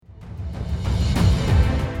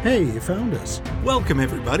Hey, you found us. Welcome,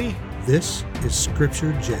 everybody. This is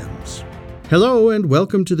Scripture Gems. Hello and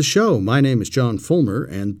welcome to the show. My name is John Fulmer,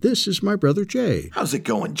 and this is my brother Jay. How's it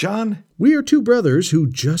going, John? We are two brothers who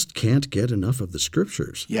just can't get enough of the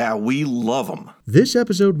Scriptures. Yeah, we love them. This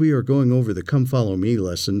episode, we are going over the Come Follow Me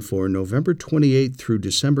lesson for November 28th through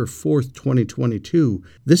December 4th, 2022.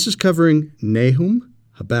 This is covering Nahum,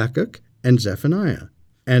 Habakkuk, and Zephaniah.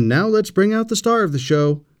 And now let's bring out the star of the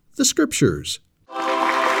show, the Scriptures.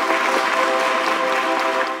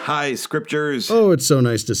 Hi, Scriptures. Oh, it's so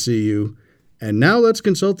nice to see you. And now let's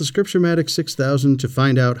consult the Scripturematic 6000 to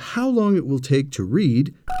find out how long it will take to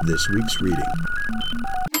read this week's reading.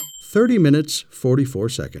 30 minutes, 44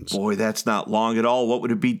 seconds. Boy, that's not long at all. What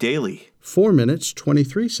would it be daily? 4 minutes,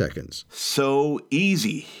 23 seconds. So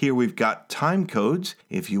easy. Here we've got time codes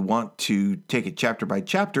if you want to take it chapter by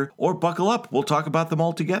chapter, or buckle up. We'll talk about them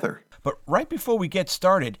all together. But right before we get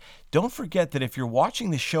started, don't forget that if you're watching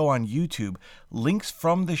the show on YouTube, links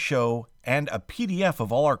from the show and a PDF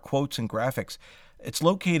of all our quotes and graphics, it's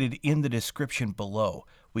located in the description below.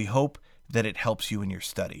 We hope that it helps you in your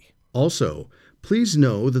study. Also, please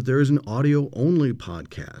know that there is an audio-only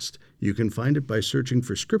podcast. You can find it by searching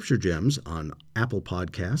for Scripture Gems on Apple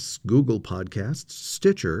Podcasts, Google Podcasts,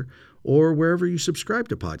 Stitcher, or wherever you subscribe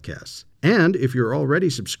to podcasts. And if you're already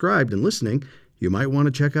subscribed and listening, you might want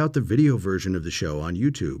to check out the video version of the show on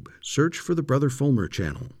YouTube. Search for the Brother Fulmer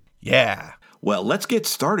channel. Yeah. Well, let's get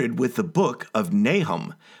started with the book of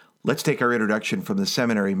Nahum. Let's take our introduction from the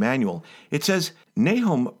seminary manual. It says,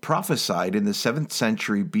 Nahum prophesied in the 7th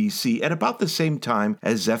century BC at about the same time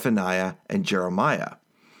as Zephaniah and Jeremiah.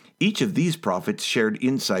 Each of these prophets shared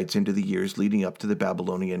insights into the years leading up to the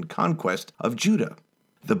Babylonian conquest of Judah.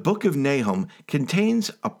 The book of Nahum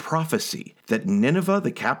contains a prophecy that Nineveh,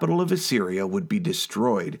 the capital of Assyria, would be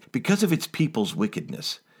destroyed because of its people's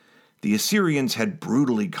wickedness. The Assyrians had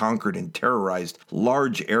brutally conquered and terrorized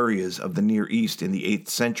large areas of the Near East in the 8th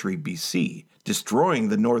century BC, destroying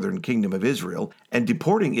the northern kingdom of Israel and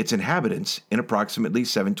deporting its inhabitants in approximately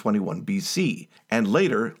 721 BC, and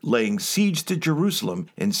later laying siege to Jerusalem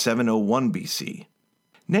in 701 BC.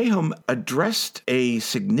 Nahum addressed a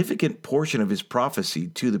significant portion of his prophecy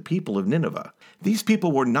to the people of Nineveh. These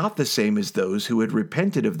people were not the same as those who had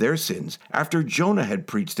repented of their sins after Jonah had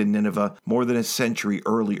preached in Nineveh more than a century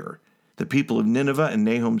earlier. The people of Nineveh in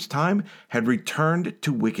Nahum's time had returned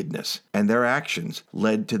to wickedness, and their actions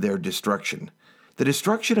led to their destruction. The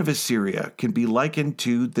destruction of Assyria can be likened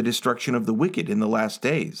to the destruction of the wicked in the last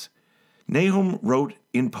days. Nahum wrote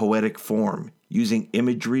in poetic form, using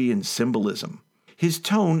imagery and symbolism. His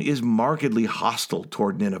tone is markedly hostile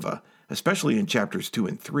toward Nineveh, especially in chapters 2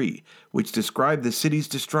 and 3, which describe the city's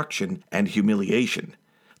destruction and humiliation.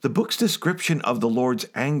 The book's description of the Lord's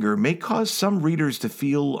anger may cause some readers to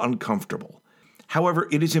feel uncomfortable. However,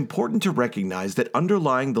 it is important to recognize that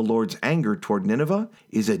underlying the Lord's anger toward Nineveh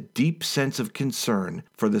is a deep sense of concern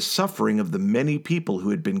for the suffering of the many people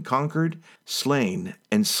who had been conquered, slain,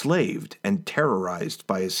 enslaved, and terrorized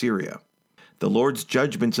by Assyria. The Lord's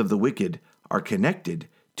judgments of the wicked are connected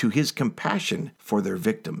to his compassion for their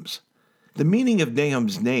victims. The meaning of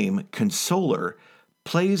Nahum's name, Consoler,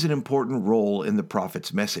 plays an important role in the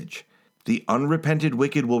prophet's message. The unrepented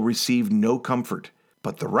wicked will receive no comfort,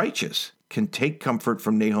 but the righteous can take comfort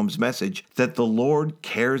from Nahum's message that the Lord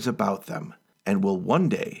cares about them and will one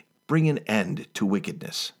day bring an end to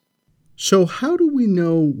wickedness. So how do we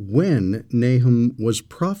know when Nahum was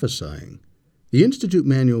prophesying? The Institute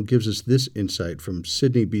Manual gives us this insight from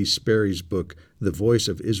Sidney B. Sperry's book, The Voice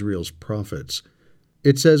of Israel's Prophets.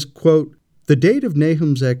 It says, quote, "The date of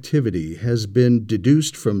Nahum's activity has been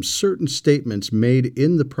deduced from certain statements made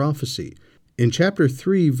in the prophecy. In chapter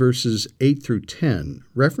 3, verses 8 through 10,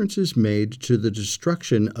 reference is made to the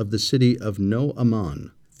destruction of the city of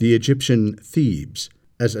No-Aman, the Egyptian Thebes,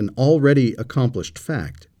 as an already accomplished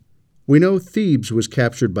fact. We know Thebes was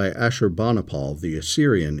captured by Ashurbanipal, the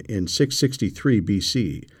Assyrian, in 663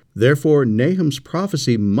 BC. Therefore, Nahum's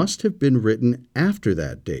prophecy must have been written after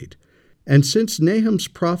that date. And since Nahum's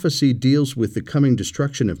prophecy deals with the coming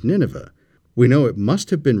destruction of Nineveh, we know it must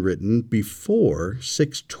have been written before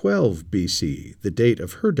 612 BC, the date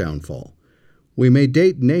of her downfall. We may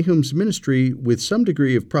date Nahum's ministry with some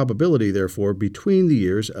degree of probability, therefore, between the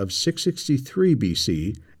years of 663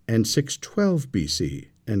 BC and 612 BC."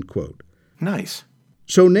 End quote. Nice.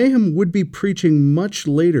 So Nahum would be preaching much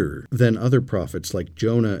later than other prophets like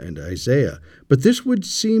Jonah and Isaiah, but this would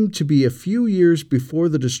seem to be a few years before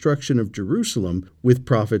the destruction of Jerusalem with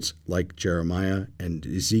prophets like Jeremiah and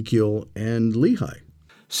Ezekiel and Lehi.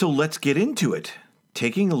 So let's get into it,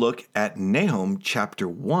 taking a look at Nahum chapter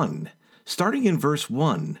 1. Starting in verse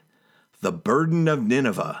 1, The Burden of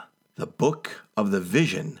Nineveh, the book of the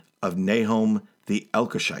vision of Nahum the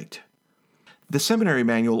Elkoshite. The seminary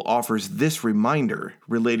manual offers this reminder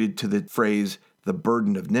related to the phrase, the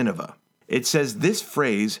burden of Nineveh. It says this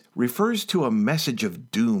phrase refers to a message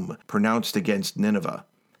of doom pronounced against Nineveh.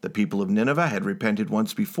 The people of Nineveh had repented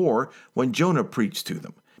once before when Jonah preached to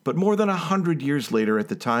them. But more than 100 years later, at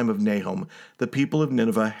the time of Nahum, the people of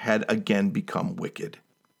Nineveh had again become wicked.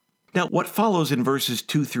 Now, what follows in verses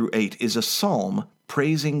 2 through 8 is a psalm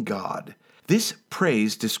praising God. This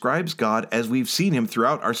praise describes God as we've seen him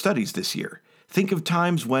throughout our studies this year. Think of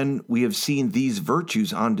times when we have seen these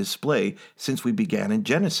virtues on display since we began in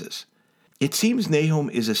Genesis. It seems Nahum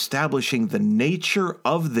is establishing the nature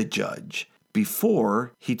of the judge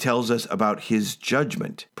before he tells us about his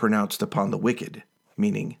judgment pronounced upon the wicked,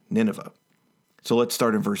 meaning Nineveh. So let's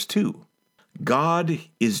start in verse 2. God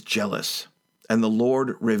is jealous, and the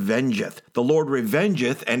Lord revengeth. The Lord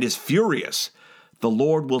revengeth and is furious. The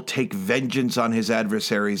Lord will take vengeance on his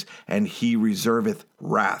adversaries, and he reserveth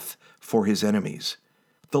wrath for his enemies.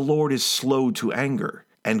 The Lord is slow to anger,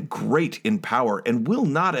 and great in power, and will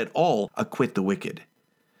not at all acquit the wicked.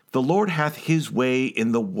 The Lord hath his way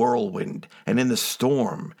in the whirlwind, and in the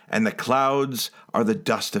storm, and the clouds are the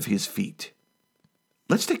dust of his feet.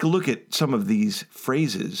 Let's take a look at some of these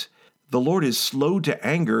phrases. The Lord is slow to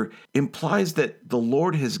anger implies that the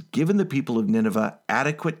Lord has given the people of Nineveh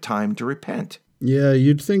adequate time to repent. Yeah,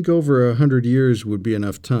 you'd think over 100 years would be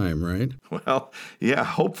enough time, right? Well, yeah,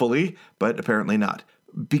 hopefully, but apparently not.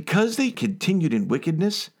 Because they continued in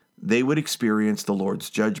wickedness, they would experience the Lord's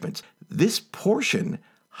judgments. This portion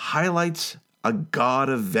highlights a God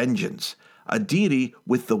of vengeance, a deity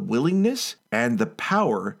with the willingness and the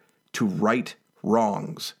power to right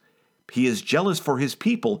wrongs. He is jealous for his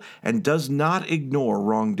people and does not ignore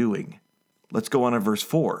wrongdoing. Let's go on to verse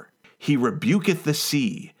 4. He rebuketh the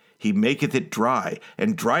sea, he maketh it dry,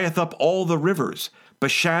 and drieth up all the rivers.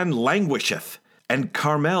 Bashan languisheth, and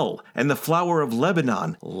Carmel and the flower of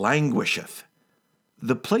Lebanon languisheth.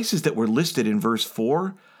 The places that were listed in verse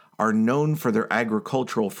 4 are known for their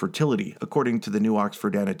agricultural fertility, according to the New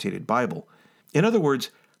Oxford Annotated Bible. In other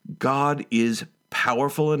words, God is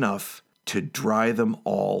powerful enough to dry them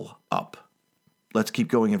all up. Let's keep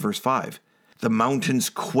going in verse 5. The mountains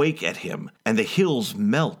quake at him, and the hills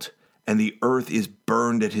melt, and the earth is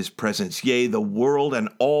burned at his presence, yea, the world and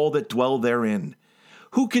all that dwell therein.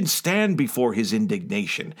 Who can stand before his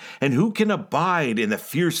indignation, and who can abide in the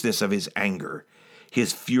fierceness of his anger?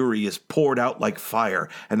 His fury is poured out like fire,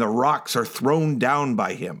 and the rocks are thrown down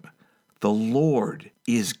by him. The Lord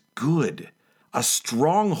is good, a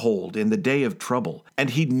stronghold in the day of trouble,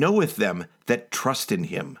 and he knoweth them that trust in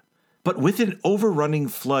him. But with an overrunning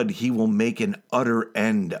flood he will make an utter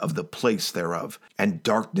end of the place thereof, and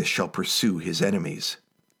darkness shall pursue his enemies.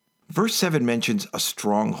 Verse 7 mentions a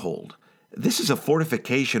stronghold. This is a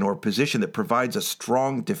fortification or position that provides a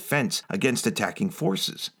strong defense against attacking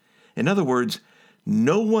forces. In other words,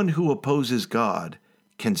 no one who opposes God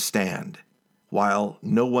can stand, while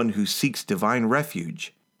no one who seeks divine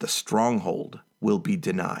refuge, the stronghold, will be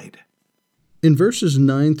denied. In verses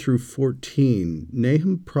 9 through 14,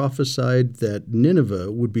 Nahum prophesied that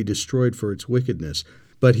Nineveh would be destroyed for its wickedness,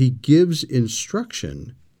 but he gives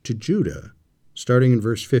instruction to Judah, starting in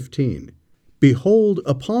verse 15. Behold,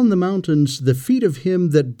 upon the mountains the feet of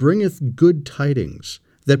him that bringeth good tidings,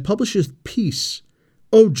 that publisheth peace.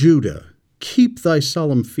 O Judah, keep thy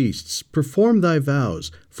solemn feasts, perform thy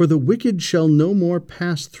vows, for the wicked shall no more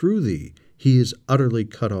pass through thee, he is utterly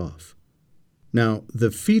cut off. Now,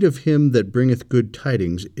 the feet of him that bringeth good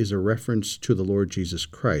tidings is a reference to the Lord Jesus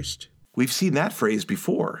Christ. We've seen that phrase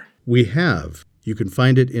before. We have. You can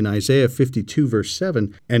find it in Isaiah 52, verse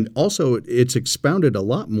 7, and also it's expounded a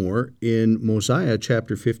lot more in Mosiah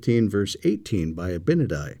chapter 15, verse 18 by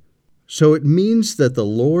Abinadi. So it means that the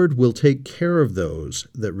Lord will take care of those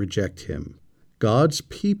that reject him. God's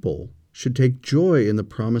people should take joy in the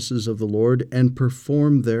promises of the Lord and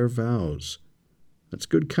perform their vows. That's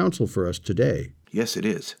good counsel for us today. Yes, it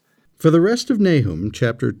is. For the rest of Nahum,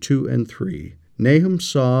 chapter 2 and 3, Nahum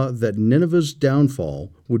saw that Nineveh's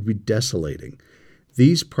downfall would be desolating.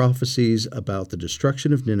 These prophecies about the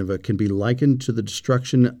destruction of Nineveh can be likened to the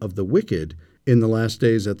destruction of the wicked in the last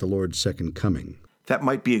days at the Lord's second coming. That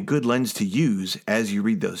might be a good lens to use as you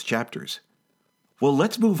read those chapters. Well,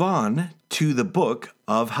 let's move on to the book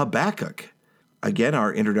of Habakkuk. Again,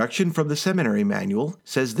 our introduction from the seminary manual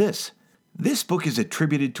says this. This book is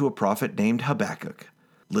attributed to a prophet named Habakkuk.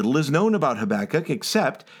 Little is known about Habakkuk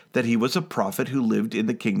except that he was a prophet who lived in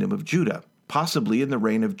the kingdom of Judah, possibly in the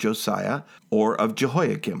reign of Josiah or of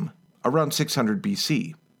Jehoiakim, around 600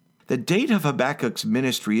 BC. The date of Habakkuk's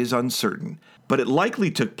ministry is uncertain, but it likely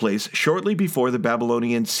took place shortly before the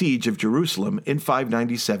Babylonian siege of Jerusalem in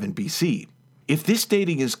 597 BC. If this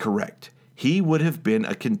dating is correct, he would have been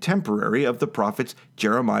a contemporary of the prophets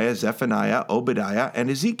Jeremiah, Zephaniah, Obadiah, and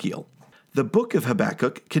Ezekiel. The book of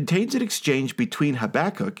Habakkuk contains an exchange between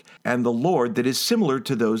Habakkuk and the Lord that is similar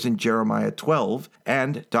to those in Jeremiah 12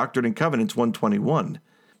 and Doctrine and Covenants 121.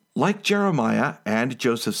 Like Jeremiah and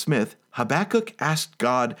Joseph Smith, Habakkuk asked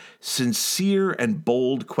God sincere and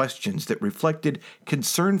bold questions that reflected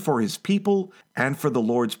concern for his people and for the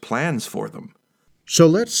Lord's plans for them. So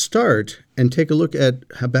let's start and take a look at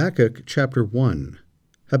Habakkuk chapter 1.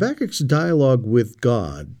 Habakkuk's dialogue with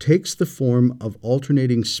God takes the form of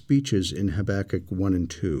alternating speeches in Habakkuk 1 and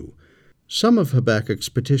 2. Some of Habakkuk's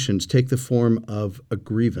petitions take the form of a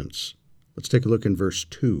grievance. Let's take a look in verse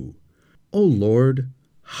 2. O Lord,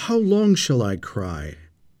 how long shall I cry,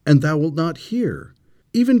 and thou wilt not hear?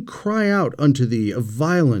 Even cry out unto thee of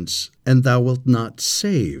violence, and thou wilt not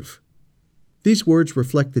save. These words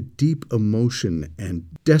reflect the deep emotion and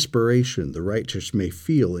desperation the righteous may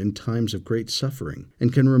feel in times of great suffering,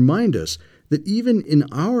 and can remind us that even in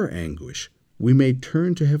our anguish, we may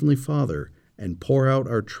turn to Heavenly Father and pour out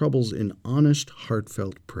our troubles in honest,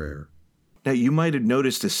 heartfelt prayer. Now, you might have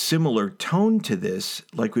noticed a similar tone to this,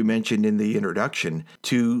 like we mentioned in the introduction,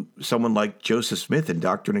 to someone like Joseph Smith in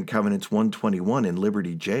Doctrine and Covenants 121 in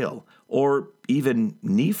Liberty Jail, or even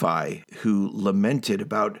Nephi, who lamented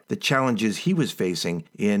about the challenges he was facing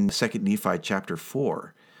in 2 Nephi chapter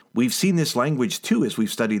 4. We've seen this language too as we've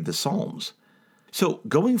studied the Psalms. So,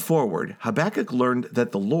 going forward, Habakkuk learned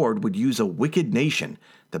that the Lord would use a wicked nation,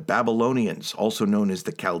 the Babylonians, also known as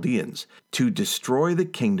the Chaldeans, to destroy the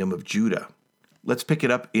kingdom of Judah. Let's pick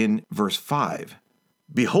it up in verse 5.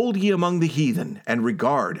 Behold ye among the heathen, and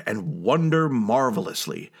regard and wonder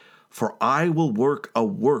marvelously, for I will work a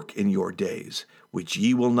work in your days, which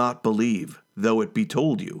ye will not believe, though it be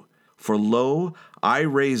told you. For lo, I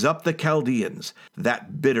raise up the Chaldeans,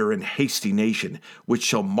 that bitter and hasty nation, which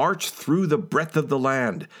shall march through the breadth of the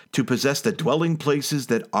land, to possess the dwelling places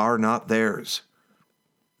that are not theirs.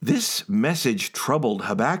 This message troubled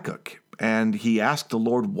Habakkuk, and he asked the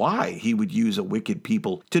Lord why he would use a wicked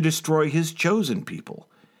people to destroy his chosen people.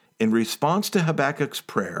 In response to Habakkuk's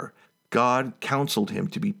prayer, God counseled him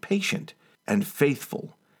to be patient and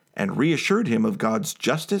faithful, and reassured him of God's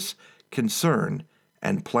justice, concern,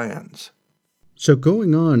 and plans. So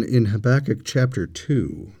going on in Habakkuk chapter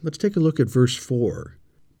 2, let's take a look at verse 4.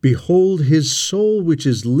 Behold, his soul which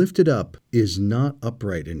is lifted up is not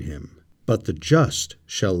upright in him, but the just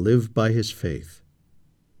shall live by his faith.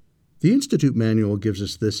 The Institute Manual gives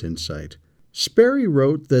us this insight. Sperry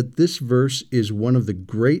wrote that this verse is one of the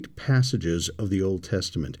great passages of the Old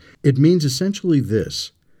Testament. It means essentially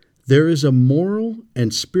this: there is a moral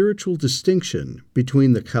and spiritual distinction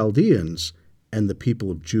between the Chaldeans and the people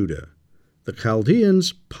of Judah. The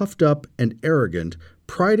Chaldeans, puffed up and arrogant,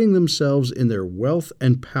 priding themselves in their wealth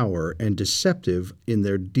and power and deceptive in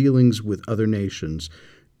their dealings with other nations,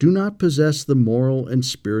 do not possess the moral and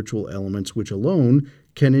spiritual elements which alone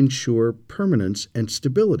can ensure permanence and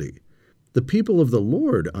stability. The people of the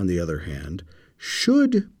Lord, on the other hand,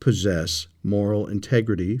 should possess moral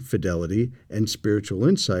integrity, fidelity, and spiritual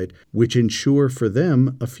insight, which ensure for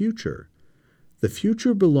them a future. The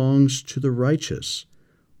future belongs to the righteous.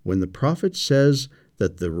 When the prophet says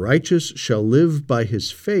that the righteous shall live by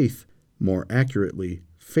his faith, more accurately,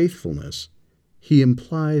 faithfulness, he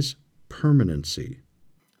implies permanency.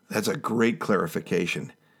 That's a great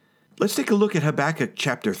clarification. Let's take a look at Habakkuk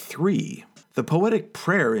chapter 3. The poetic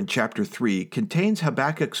prayer in chapter 3 contains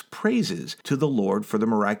Habakkuk's praises to the Lord for the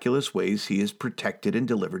miraculous ways he has protected and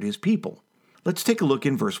delivered his people. Let's take a look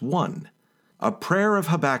in verse 1. A prayer of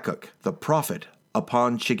Habakkuk, the prophet,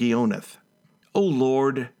 upon Shigionoth. O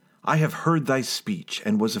Lord, I have heard thy speech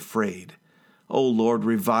and was afraid. O Lord,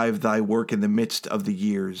 revive thy work in the midst of the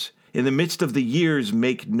years. In the midst of the years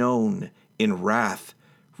make known. In wrath,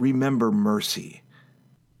 remember mercy.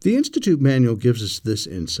 The Institute Manual gives us this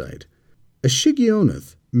insight. A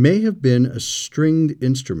Shigionoth may have been a stringed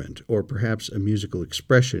instrument or perhaps a musical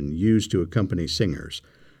expression used to accompany singers.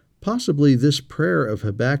 Possibly this prayer of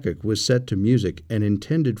Habakkuk was set to music and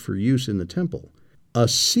intended for use in the temple. A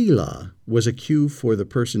selah was a cue for the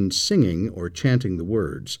person singing or chanting the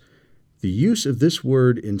words. The use of this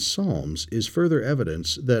word in Psalms is further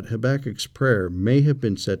evidence that Habakkuk's prayer may have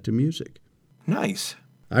been set to music. Nice.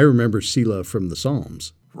 I remember selah from the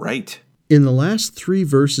Psalms. Right. In the last 3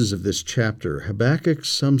 verses of this chapter, Habakkuk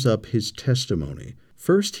sums up his testimony.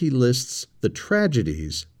 First, he lists the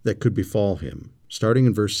tragedies that could befall him, starting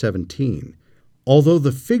in verse 17. Although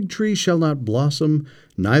the fig tree shall not blossom,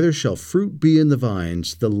 neither shall fruit be in the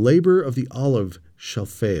vines, the labor of the olive shall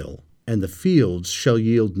fail, and the fields shall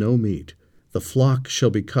yield no meat. The flock shall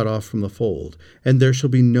be cut off from the fold, and there shall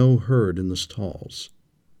be no herd in the stalls.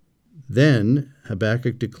 Then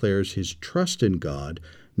Habakkuk declares his trust in God,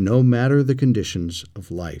 no matter the conditions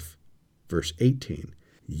of life. Verse 18,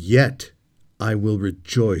 Yet I will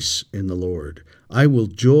rejoice in the Lord. I will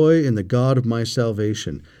joy in the God of my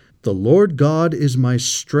salvation. The Lord God is my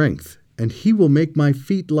strength, and he will make my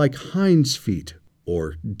feet like hinds' feet,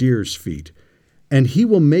 or deer's feet. And he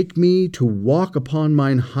will make me to walk upon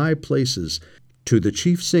mine high places, to the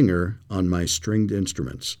chief singer on my stringed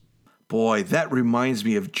instruments. Boy, that reminds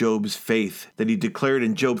me of Job's faith that he declared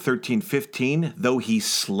in Job 13:15, though he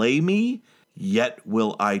slay me, yet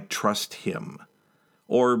will I trust him.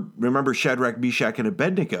 Or remember Shadrach, Meshach, and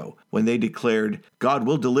Abednego when they declared, God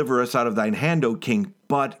will deliver us out of thine hand, O king,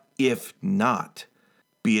 but if not,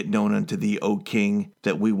 be it known unto thee, O king,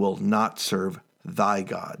 that we will not serve thy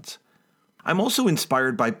gods. I'm also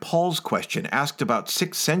inspired by Paul's question asked about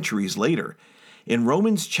 6 centuries later. In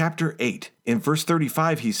Romans chapter 8, in verse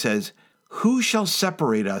 35, he says, Who shall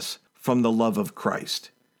separate us from the love of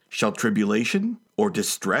Christ? Shall tribulation, or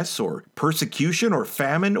distress, or persecution, or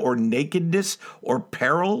famine, or nakedness, or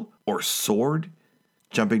peril, or sword?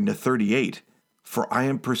 Jumping to 38, For I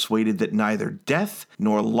am persuaded that neither death,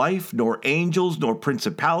 nor life, nor angels, nor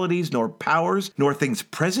principalities, nor powers, nor things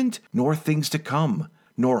present, nor things to come,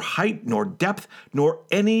 nor height, nor depth, nor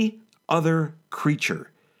any other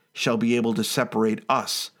creature shall be able to separate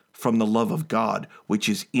us from the love of God, which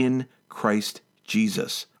is in Christ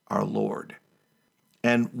Jesus our Lord.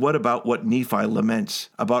 And what about what Nephi laments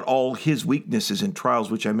about all his weaknesses and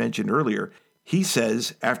trials, which I mentioned earlier? He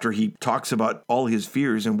says, after he talks about all his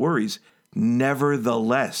fears and worries,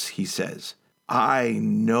 nevertheless, he says, I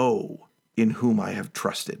know in whom I have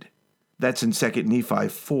trusted. That's in 2 Nephi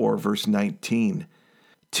 4, verse 19.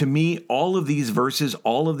 To me, all of these verses,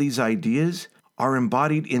 all of these ideas are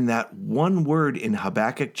embodied in that one word in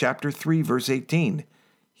Habakkuk chapter 3, verse 18.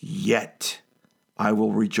 Yet I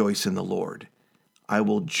will rejoice in the Lord. I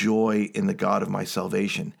will joy in the God of my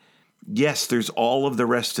salvation. Yes, there's all of the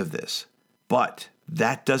rest of this, but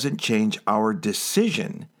that doesn't change our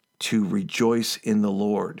decision to rejoice in the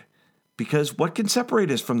Lord. Because what can separate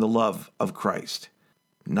us from the love of Christ?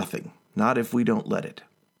 Nothing. Not if we don't let it.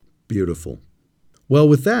 Beautiful. Well,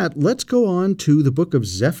 with that, let's go on to the book of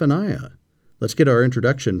Zephaniah. Let's get our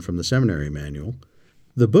introduction from the seminary manual.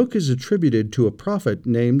 The book is attributed to a prophet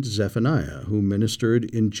named Zephaniah, who ministered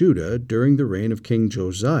in Judah during the reign of King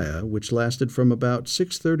Josiah, which lasted from about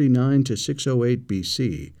 639 to 608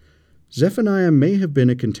 BC. Zephaniah may have been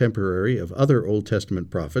a contemporary of other Old Testament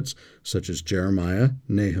prophets, such as Jeremiah,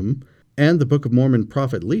 Nahum, and the Book of Mormon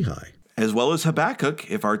prophet Lehi. As well as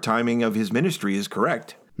Habakkuk, if our timing of his ministry is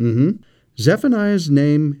correct. Zephaniah's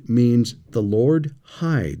name means the Lord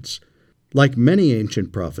hides. Like many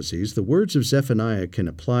ancient prophecies, the words of Zephaniah can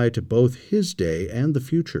apply to both his day and the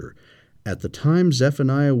future. At the time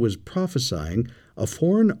Zephaniah was prophesying, a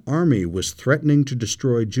foreign army was threatening to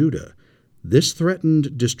destroy Judah. This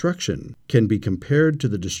threatened destruction can be compared to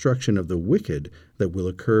the destruction of the wicked that will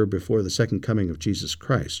occur before the second coming of Jesus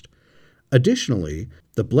Christ. Additionally,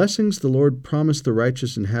 the blessings the Lord promised the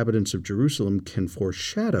righteous inhabitants of Jerusalem can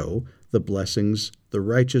foreshadow the blessings the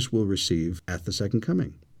righteous will receive at the second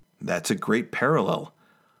coming. That's a great parallel.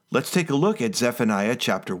 Let's take a look at Zephaniah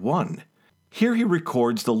chapter 1. Here he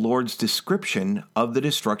records the Lord's description of the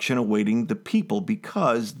destruction awaiting the people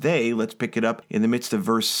because they, let's pick it up in the midst of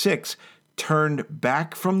verse 6, turned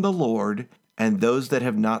back from the Lord, and those that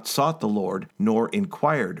have not sought the Lord, nor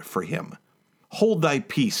inquired for him. Hold thy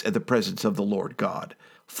peace at the presence of the Lord God,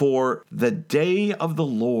 for the day of the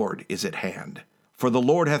Lord is at hand. For the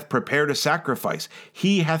Lord hath prepared a sacrifice,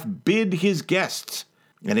 he hath bid his guests.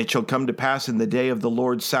 And it shall come to pass in the day of the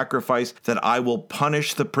Lord's sacrifice that I will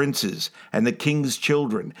punish the princes and the king's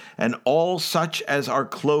children and all such as are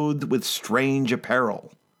clothed with strange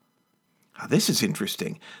apparel. Now, this is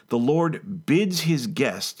interesting. The Lord bids his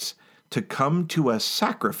guests to come to a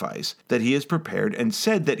sacrifice that he has prepared and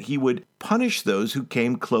said that he would punish those who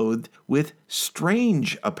came clothed with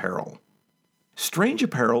strange apparel. Strange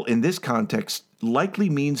apparel in this context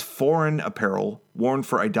likely means foreign apparel worn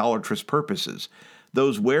for idolatrous purposes.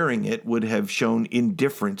 Those wearing it would have shown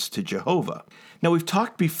indifference to Jehovah. Now, we've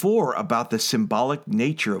talked before about the symbolic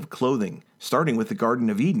nature of clothing, starting with the Garden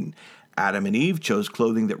of Eden. Adam and Eve chose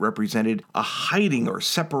clothing that represented a hiding or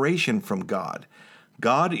separation from God.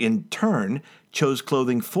 God, in turn, chose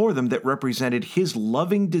clothing for them that represented his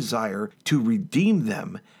loving desire to redeem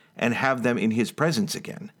them and have them in his presence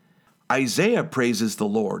again. Isaiah praises the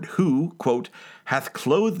Lord, who, quote, hath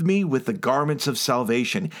clothed me with the garments of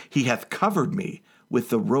salvation. He hath covered me with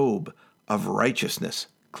the robe of righteousness,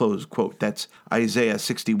 close quote. That's Isaiah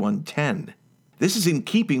 61:10. This is in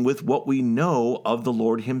keeping with what we know of the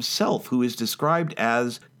Lord himself, who is described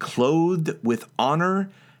as clothed with honor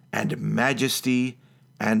and majesty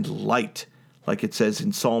and light, like it says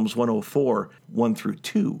in Psalms 104, 1 through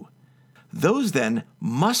 2. Those then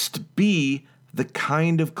must be the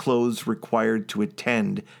kind of clothes required to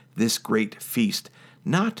attend this great feast,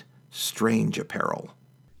 not strange apparel.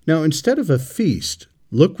 Now, instead of a feast,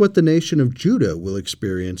 look what the nation of Judah will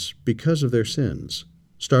experience because of their sins.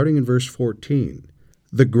 Starting in verse 14.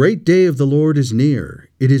 The great day of the Lord is near.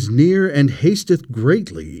 It is near and hasteth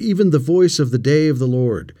greatly, even the voice of the day of the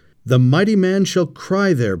Lord. The mighty man shall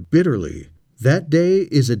cry there bitterly. That day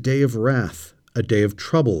is a day of wrath, a day of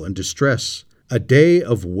trouble and distress, a day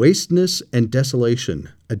of wasteness and desolation,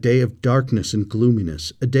 a day of darkness and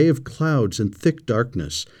gloominess, a day of clouds and thick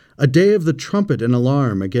darkness, a day of the trumpet and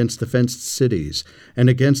alarm against the fenced cities and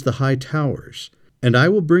against the high towers. And I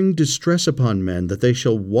will bring distress upon men, that they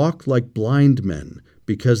shall walk like blind men,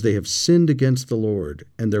 because they have sinned against the Lord,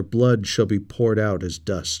 and their blood shall be poured out as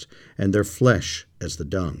dust, and their flesh as the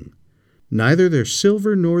dung. Neither their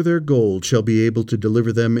silver nor their gold shall be able to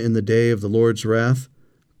deliver them in the day of the Lord's wrath,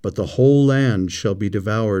 but the whole land shall be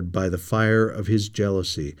devoured by the fire of his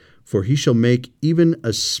jealousy, for he shall make even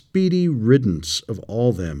a speedy riddance of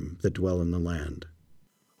all them that dwell in the land.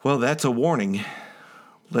 Well, that's a warning.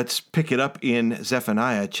 Let's pick it up in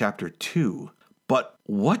Zephaniah chapter 2. But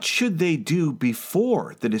what should they do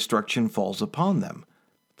before the destruction falls upon them?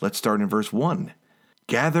 Let's start in verse 1.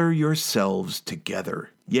 Gather yourselves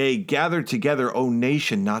together. Yea, gather together, O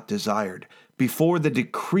nation not desired, before the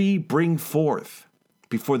decree bring forth,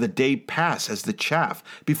 before the day pass as the chaff,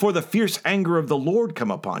 before the fierce anger of the Lord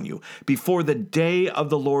come upon you, before the day of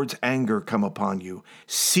the Lord's anger come upon you.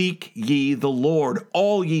 Seek ye the Lord,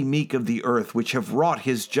 all ye meek of the earth, which have wrought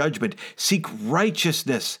his judgment. Seek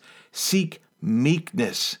righteousness, seek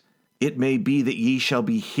meekness. It may be that ye shall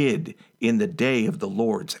be hid in the day of the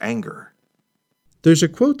Lord's anger. There's a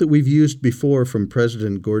quote that we've used before from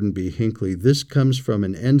President Gordon B. Hinckley. This comes from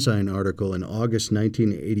an Ensign article in August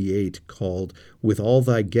 1988 called, With All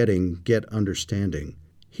Thy Getting, Get Understanding.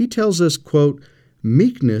 He tells us, quote,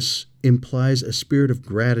 meekness implies a spirit of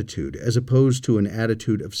gratitude as opposed to an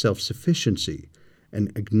attitude of self-sufficiency,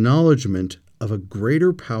 an acknowledgement of a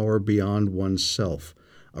greater power beyond oneself,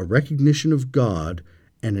 a recognition of God,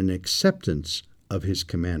 and an acceptance of his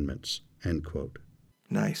commandments, end quote.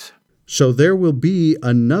 Nice. So there will be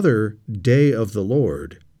another day of the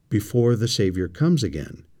Lord before the Savior comes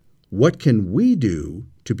again. What can we do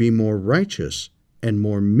to be more righteous and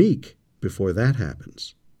more meek before that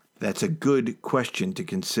happens? That's a good question to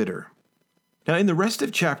consider. Now, in the rest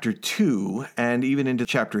of chapter 2 and even into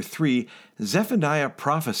chapter 3, Zephaniah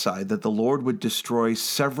prophesied that the Lord would destroy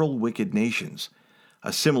several wicked nations.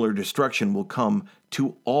 A similar destruction will come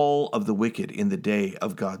to all of the wicked in the day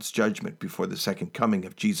of God's judgment before the second coming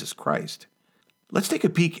of Jesus Christ. Let's take a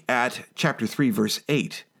peek at chapter 3, verse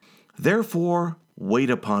 8. Therefore, wait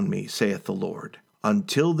upon me, saith the Lord,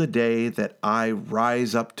 until the day that I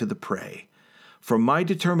rise up to the prey. For my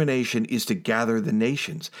determination is to gather the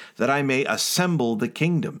nations, that I may assemble the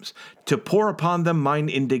kingdoms, to pour upon them mine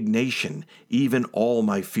indignation, even all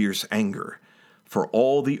my fierce anger. For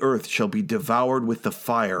all the earth shall be devoured with the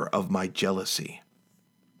fire of my jealousy.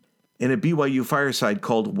 In a BYU fireside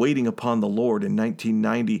called Waiting Upon the Lord in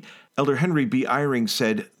 1990, Elder Henry B. Eyring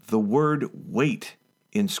said, the word wait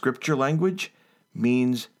in scripture language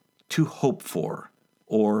means to hope for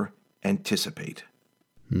or anticipate.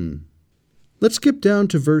 Let's skip down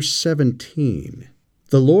to verse 17.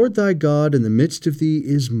 The Lord thy God in the midst of thee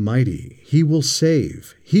is mighty. He will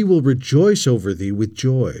save. He will rejoice over thee with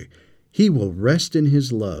joy. He will rest in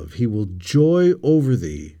his love. He will joy over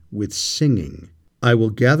thee with singing. I will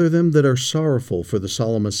gather them that are sorrowful for the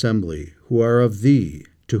solemn assembly, who are of thee,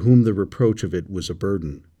 to whom the reproach of it was a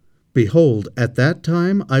burden. Behold, at that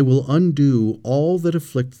time I will undo all that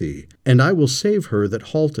afflict thee, and I will save her that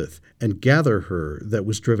halteth, and gather her that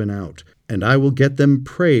was driven out. And I will get them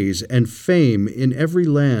praise and fame in every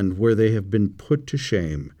land where they have been put to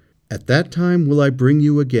shame. At that time will I bring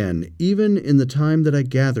you again, even in the time that I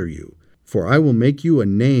gather you. For I will make you a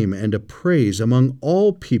name and a praise among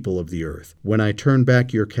all people of the earth, when I turn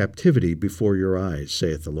back your captivity before your eyes,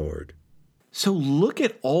 saith the Lord. So look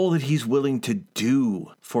at all that he's willing to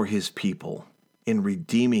do for his people in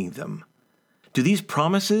redeeming them. Do these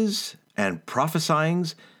promises and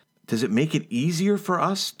prophesyings, does it make it easier for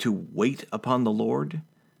us to wait upon the Lord?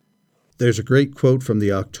 There's a great quote from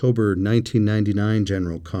the October 1999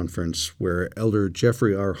 General Conference where Elder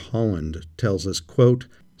Jeffrey R. Holland tells us, quote,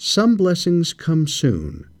 "Some blessings come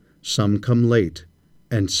soon, some come late,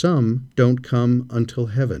 and some don't come until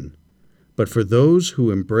heaven. But for those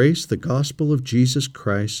who embrace the gospel of Jesus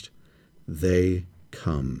Christ, they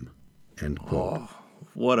come." End quote. Oh,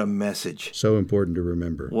 what a message. So important to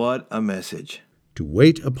remember. What a message. To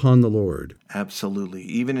wait upon the Lord. Absolutely.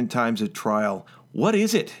 Even in times of trial, what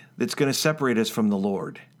is it that's going to separate us from the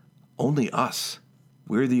Lord? Only us.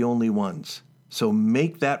 We're the only ones. So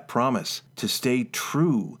make that promise to stay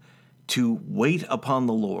true, to wait upon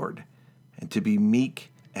the Lord, and to be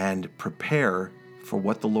meek and prepare for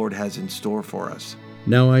what the Lord has in store for us.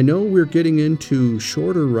 Now, I know we're getting into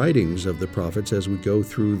shorter writings of the prophets as we go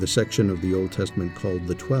through the section of the Old Testament called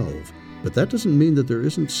the 12, but that doesn't mean that there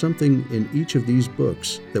isn't something in each of these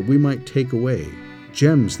books that we might take away,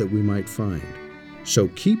 gems that we might find. So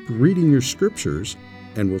keep reading your scriptures,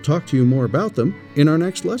 and we'll talk to you more about them in our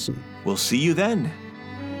next lesson. We'll see you then.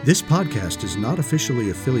 This podcast is not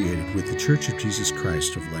officially affiliated with The Church of Jesus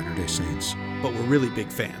Christ of Latter-day Saints. But we're really big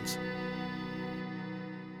fans.